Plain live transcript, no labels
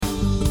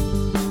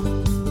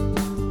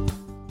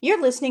You're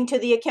listening to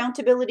the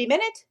Accountability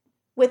Minute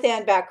with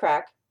Ann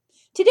Backrack.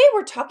 Today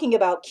we're talking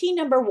about key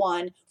number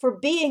 1 for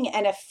being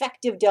an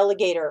effective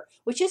delegator,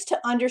 which is to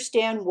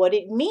understand what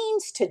it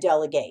means to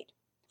delegate.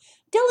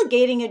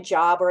 Delegating a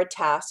job or a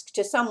task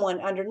to someone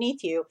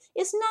underneath you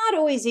is not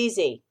always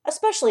easy,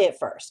 especially at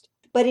first.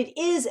 But it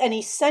is an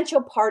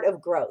essential part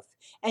of growth,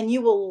 and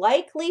you will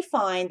likely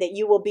find that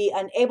you will be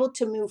unable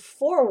to move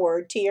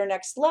forward to your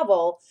next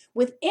level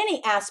with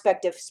any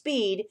aspect of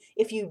speed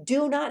if you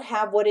do not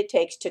have what it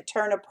takes to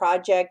turn a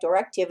project or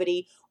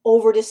activity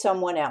over to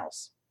someone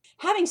else.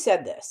 Having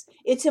said this,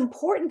 it's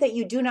important that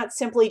you do not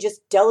simply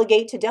just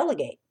delegate to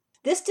delegate.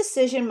 This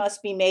decision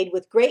must be made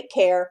with great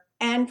care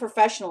and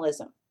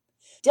professionalism.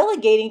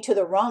 Delegating to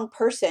the wrong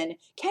person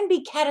can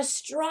be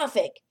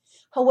catastrophic.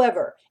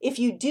 However, if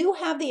you do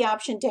have the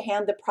option to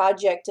hand the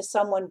project to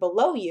someone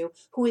below you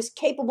who is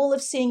capable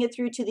of seeing it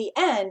through to the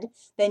end,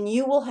 then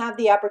you will have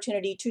the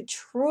opportunity to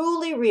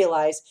truly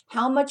realize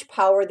how much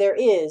power there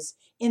is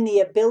in the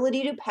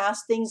ability to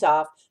pass things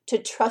off to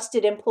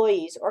trusted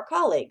employees or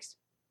colleagues.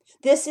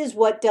 This is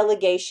what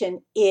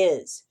delegation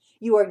is.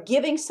 You are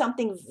giving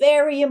something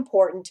very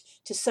important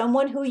to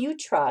someone who you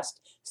trust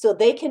so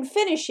they can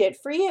finish it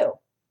for you.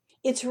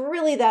 It's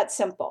really that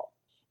simple.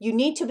 You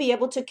need to be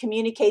able to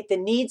communicate the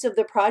needs of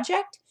the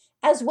project,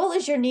 as well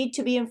as your need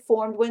to be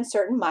informed when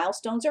certain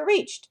milestones are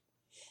reached.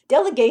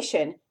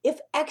 Delegation, if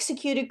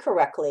executed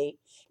correctly,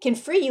 can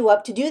free you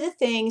up to do the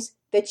things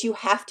that you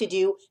have to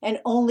do and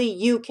only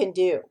you can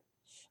do.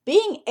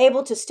 Being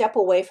able to step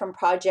away from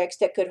projects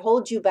that could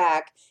hold you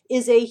back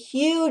is a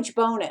huge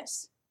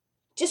bonus.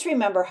 Just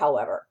remember,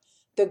 however,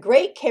 the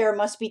great care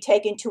must be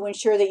taken to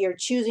ensure that you're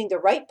choosing the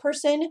right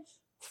person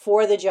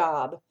for the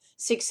job.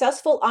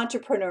 Successful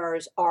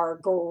entrepreneurs are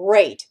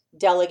great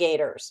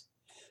delegators.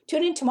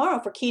 Tune in tomorrow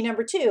for key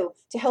number 2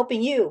 to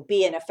helping you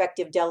be an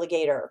effective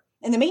delegator.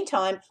 In the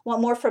meantime,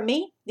 want more from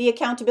me, the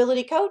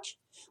Accountability Coach?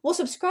 Well,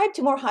 subscribe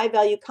to more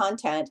high-value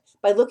content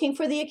by looking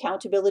for the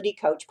Accountability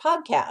Coach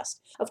podcast.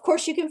 Of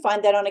course, you can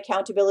find that on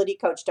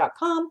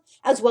accountabilitycoach.com,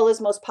 as well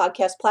as most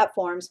podcast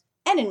platforms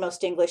and in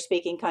most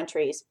English-speaking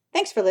countries.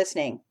 Thanks for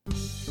listening.